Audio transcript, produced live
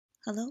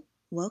Hello,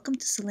 welcome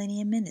to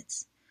Selenium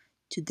Minutes.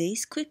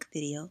 Today's quick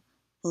video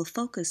will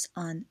focus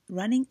on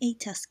running a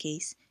test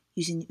case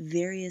using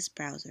various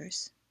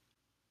browsers.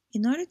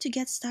 In order to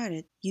get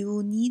started, you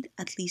will need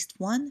at least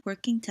one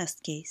working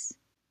test case.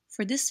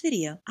 For this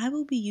video, I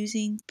will be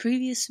using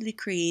previously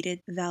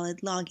created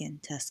valid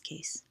login test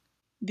case.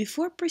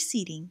 Before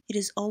proceeding, it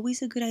is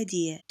always a good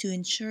idea to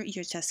ensure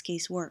your test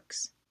case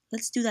works.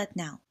 Let's do that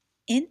now.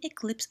 In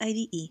Eclipse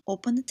IDE,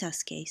 open the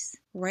test case,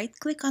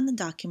 right-click on the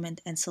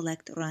document and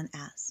select Run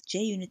As,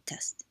 JUnit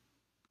Test.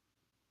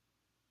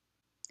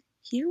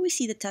 Here we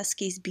see the test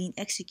case being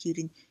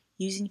executed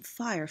using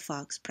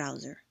Firefox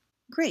browser.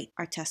 Great,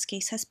 our test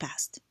case has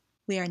passed.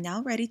 We are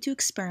now ready to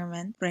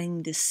experiment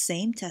running this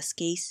same test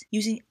case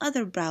using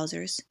other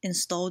browsers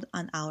installed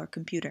on our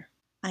computer.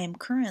 I am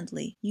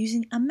currently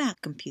using a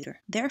Mac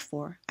computer,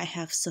 therefore I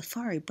have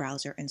Safari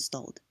browser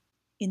installed.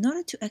 In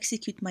order to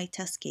execute my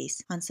test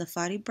case on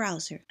Safari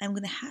browser, I'm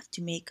going to have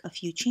to make a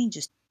few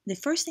changes. The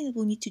first thing that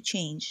we'll need to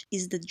change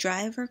is the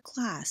driver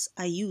class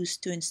I use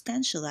to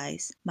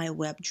instantialize my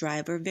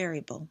WebDriver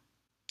variable.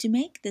 To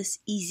make this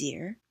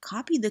easier,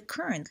 copy the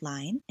current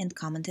line and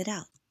comment it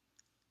out.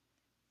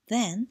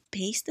 Then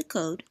paste the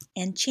code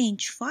and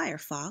change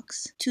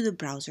Firefox to the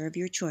browser of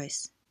your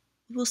choice.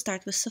 We will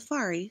start with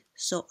Safari,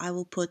 so I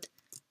will put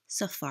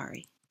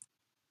Safari.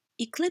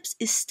 Eclipse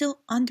is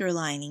still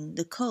underlining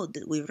the code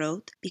that we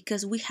wrote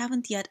because we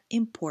haven't yet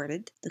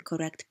imported the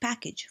correct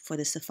package for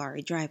the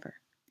Safari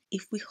driver.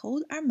 If we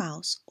hold our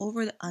mouse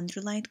over the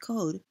underlined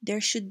code,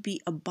 there should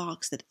be a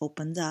box that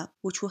opens up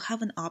which will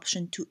have an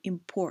option to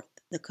import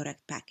the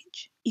correct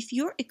package. If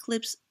your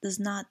Eclipse does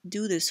not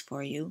do this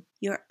for you,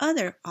 your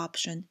other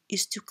option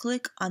is to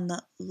click on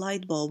the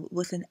light bulb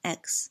with an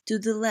X to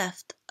the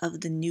left of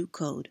the new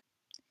code.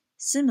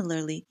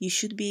 Similarly, you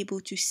should be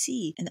able to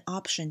see an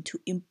option to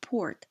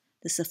import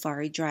the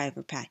Safari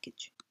driver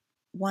package.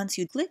 Once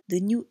you click, the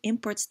new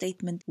import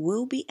statement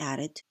will be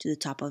added to the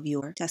top of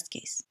your test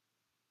case.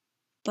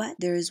 But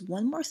there is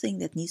one more thing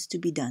that needs to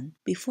be done.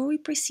 Before we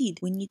proceed,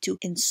 we need to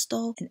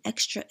install an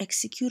extra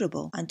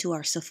executable onto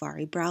our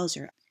Safari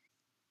browser.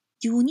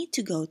 You will need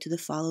to go to the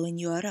following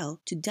URL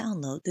to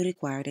download the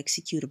required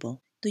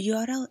executable. The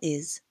URL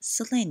is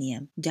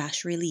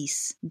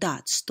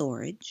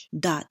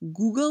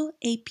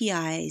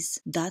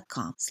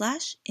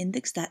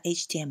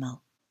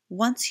selenium-release.storage.googleapis.com/index.html.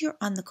 Once you're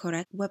on the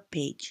correct web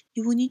page,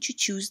 you will need to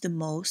choose the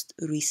most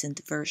recent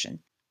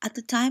version. At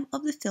the time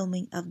of the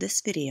filming of this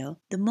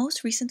video, the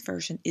most recent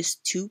version is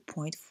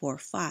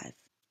 2.45.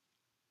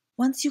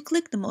 Once you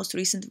click the most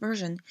recent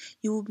version,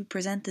 you will be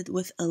presented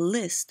with a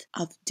list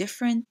of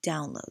different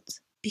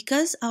downloads.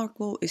 Because our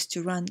goal is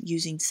to run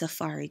using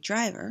Safari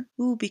driver,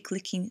 we will be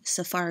clicking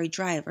Safari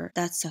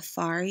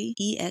driver.safari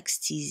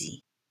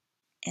extz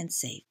and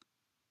save.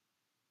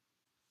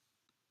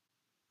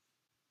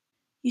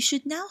 You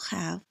should now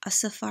have a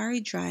Safari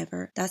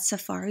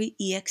driver.safari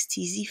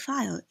extz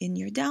file in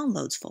your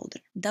downloads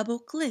folder.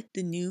 Double-click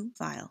the new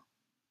file.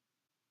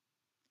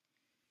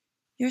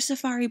 Your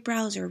Safari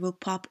browser will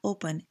pop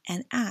open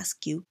and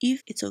ask you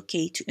if it's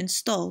okay to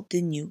install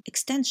the new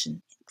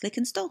extension. Click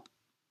Install.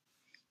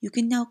 You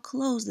can now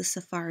close the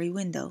Safari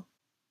window.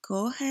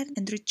 Go ahead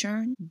and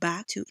return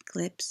back to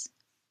Eclipse.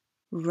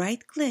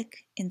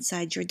 Right-click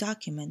inside your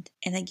document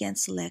and again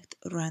select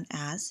Run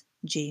As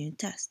JUnit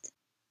Test.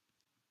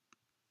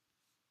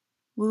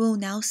 We will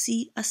now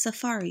see a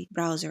Safari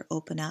browser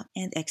open up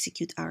and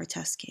execute our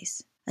test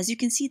case. As you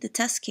can see, the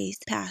test case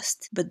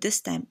passed, but this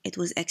time it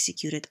was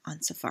executed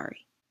on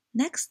Safari.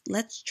 Next,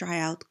 let's try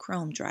out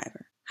Chrome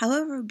driver.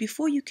 However,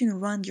 before you can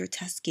run your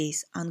test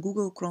case on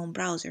Google Chrome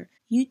browser,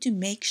 you need to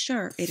make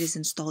sure it is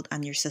installed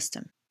on your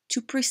system.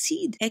 To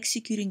proceed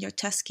executing your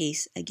test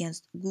case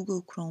against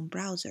Google Chrome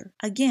browser,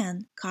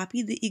 again,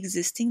 copy the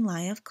existing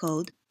line of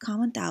code,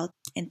 comment out,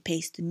 and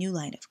paste the new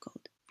line of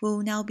code. We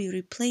will now be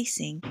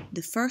replacing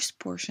the first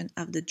portion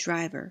of the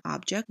driver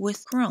object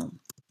with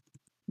Chrome.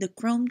 The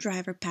Chrome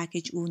driver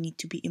package will need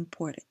to be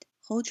imported.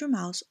 Hold your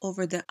mouse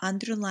over the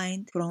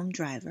underlined Chrome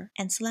driver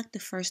and select the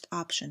first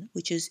option,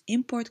 which is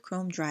Import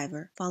Chrome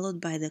driver,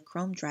 followed by the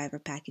Chrome driver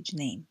package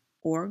name,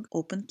 org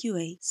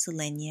OpenQA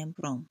Selenium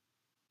Chrome.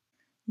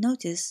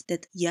 Notice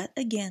that yet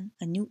again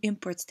a new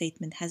import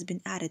statement has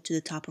been added to the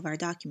top of our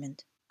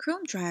document.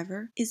 Chrome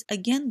driver is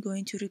again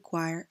going to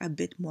require a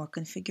bit more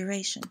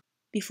configuration.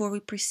 Before we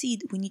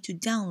proceed, we need to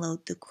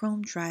download the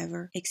Chrome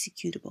driver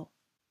executable.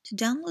 To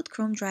download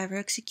Chrome driver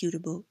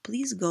executable,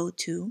 please go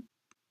to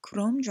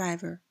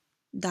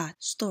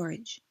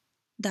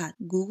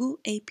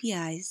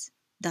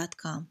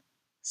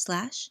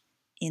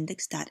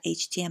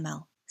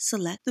chromedriver.storagegoogleapis.com/index.html.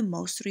 Select the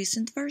most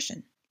recent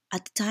version.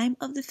 At the time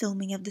of the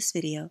filming of this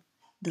video,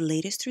 the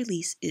latest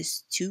release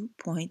is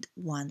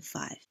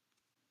 2.15.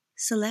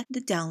 Select the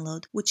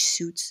download which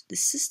suits the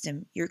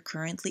system you're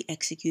currently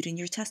executing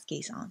your test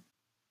case on.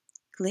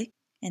 Click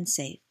and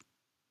save.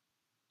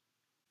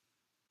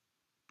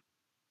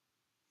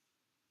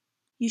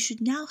 You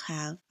should now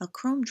have a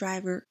Chrome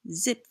driver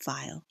zip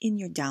file in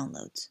your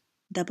downloads.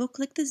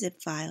 Double-click the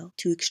zip file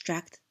to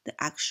extract the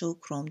actual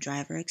Chrome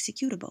driver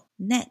executable.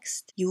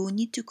 Next, you will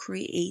need to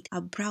create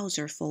a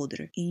browser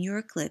folder in your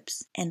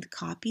Eclipse and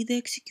copy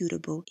the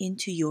executable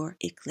into your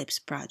Eclipse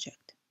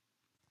project.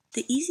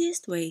 The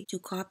easiest way to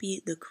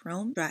copy the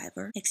Chrome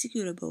driver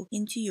executable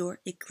into your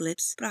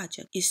Eclipse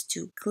project is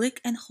to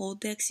click and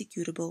hold the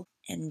executable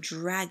and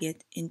drag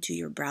it into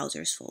your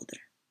browsers folder.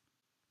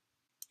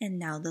 And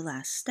now the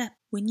last step.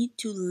 We need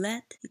to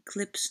let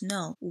Eclipse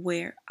know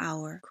where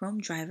our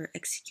Chrome driver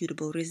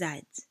executable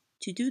resides.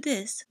 To do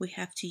this, we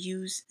have to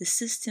use the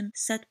system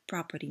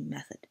setProperty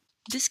method.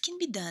 This can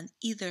be done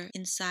either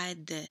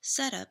inside the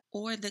setup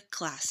or the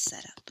class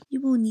setup.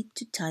 You will need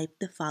to type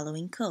the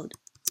following code: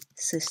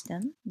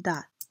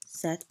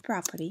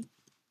 system.setProperty.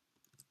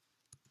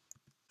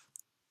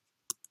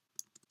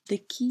 The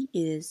key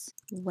is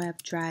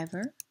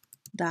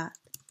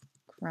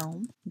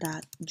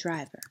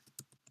WebDriver.Chrome.driver.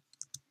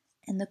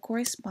 And the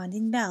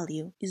corresponding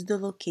value is the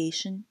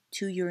location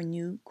to your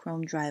new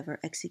Chrome driver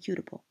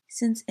executable.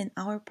 Since in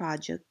our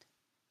project,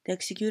 the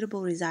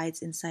executable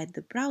resides inside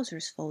the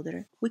browsers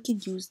folder, we can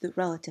use the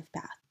relative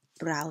path: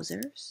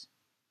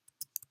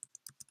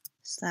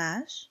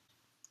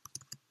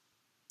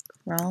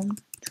 browsers/Chrome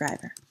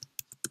driver.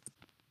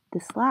 The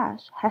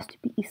slash has to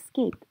be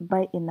escaped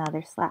by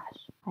another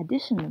slash.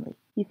 Additionally,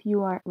 if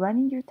you are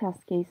running your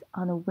test case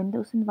on a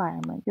Windows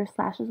environment, your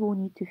slashes will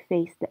need to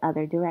face the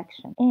other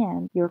direction,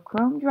 and your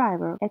Chrome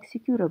driver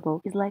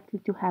executable is likely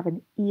to have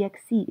an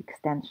exe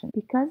extension.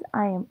 Because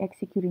I am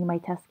executing my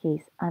test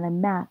case on a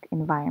Mac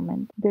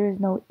environment, there is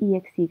no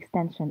exe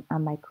extension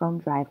on my Chrome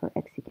driver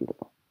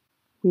executable.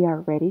 We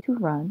are ready to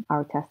run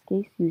our test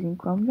case using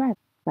Chrome driver.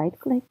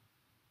 Right-click,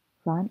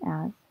 Run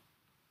as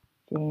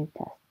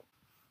JUnit.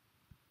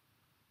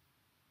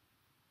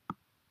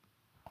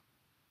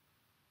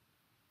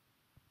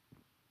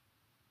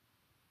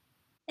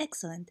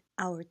 Excellent!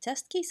 Our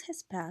test case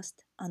has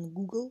passed on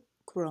Google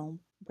Chrome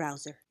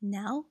browser.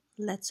 Now,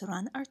 let's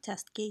run our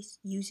test case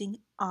using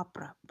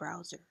Opera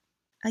browser.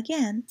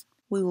 Again,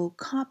 we will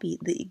copy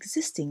the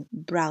existing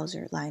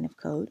browser line of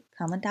code,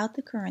 comment out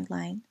the current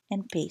line,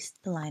 and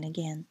paste the line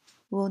again.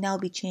 We will now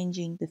be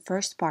changing the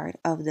first part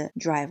of the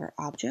driver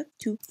object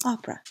to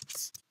Opera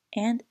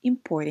and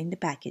importing the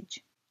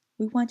package.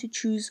 We want to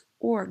choose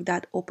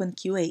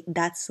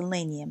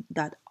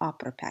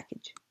org.openqa.selenium.opera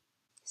package.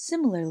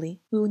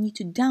 Similarly, we will need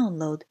to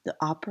download the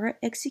Opera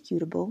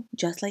executable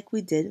just like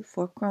we did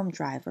for Chrome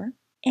driver,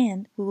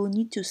 and we will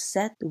need to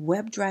set the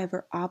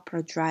WebDriver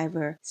Opera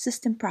driver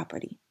system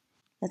property.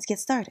 Let's get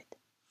started.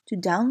 To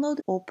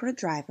download Opera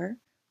driver,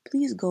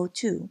 please go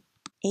to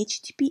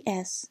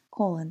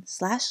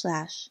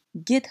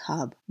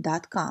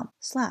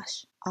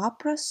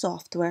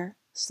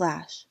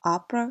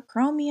https://github.com/opera-software/opera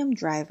chromium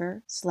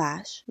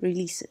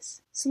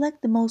driver/releases.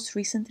 Select the most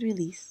recent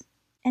release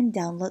and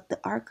download the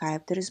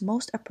archive that is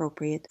most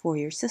appropriate for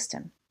your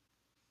system.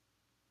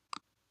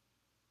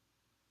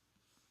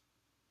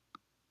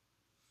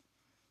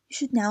 You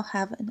should now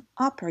have an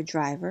Opera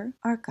driver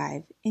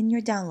archive in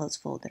your Downloads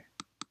folder.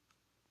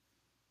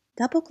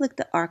 Double-click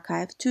the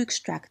archive to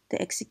extract the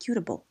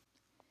executable.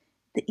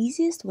 The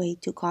easiest way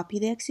to copy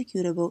the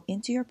executable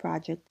into your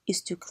project is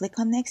to click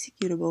on the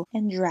executable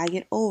and drag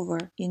it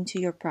over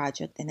into your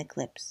project in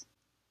Eclipse.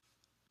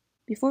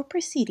 Before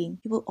proceeding,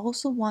 you will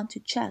also want to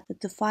check that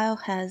the file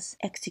has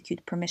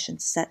execute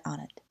permissions set on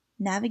it.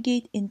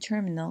 Navigate in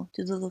Terminal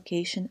to the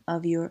location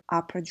of your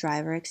Opera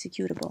driver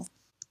executable.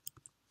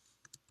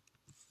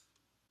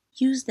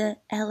 Use the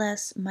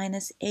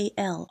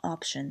ls-al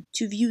option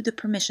to view the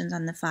permissions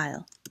on the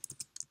file.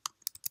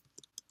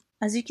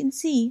 As you can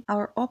see,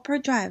 our Opera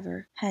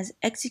driver has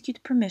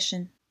execute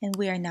permission, and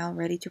we are now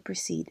ready to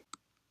proceed.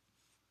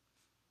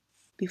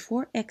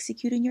 Before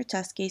executing your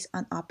test case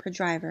on Opera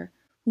driver,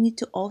 we need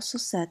to also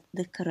set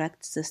the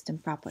correct system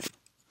property.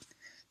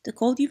 The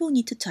code you will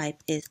need to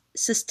type is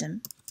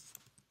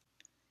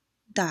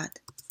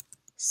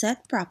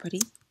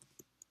system.setProperty,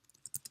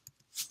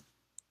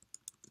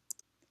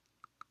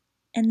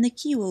 and the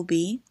key will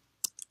be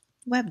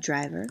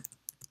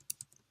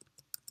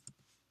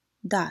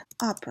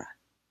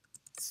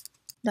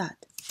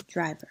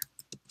WebDriver.Opera.driver,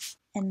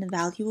 and the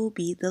value will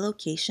be the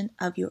location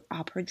of your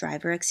Opera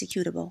driver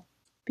executable.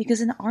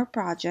 Because in our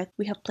project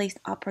we have placed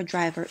Opera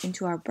driver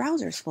into our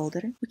browsers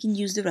folder, we can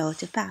use the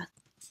relative path.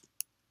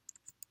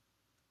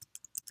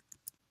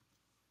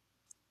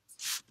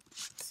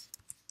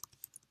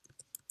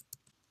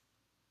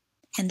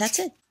 And that's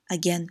it.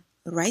 Again,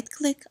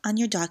 right-click on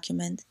your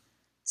document,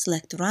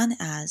 select Run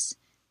as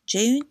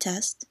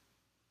JUnit,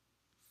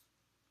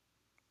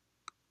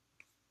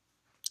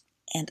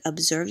 and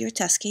observe your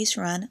test case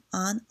run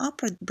on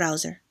Opera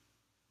browser.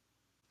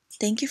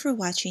 Thank you for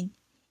watching.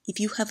 If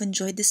you have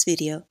enjoyed this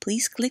video,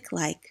 please click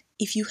like.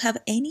 If you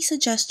have any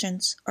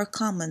suggestions or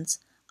comments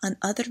on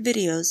other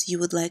videos you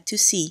would like to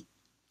see,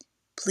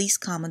 please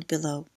comment below.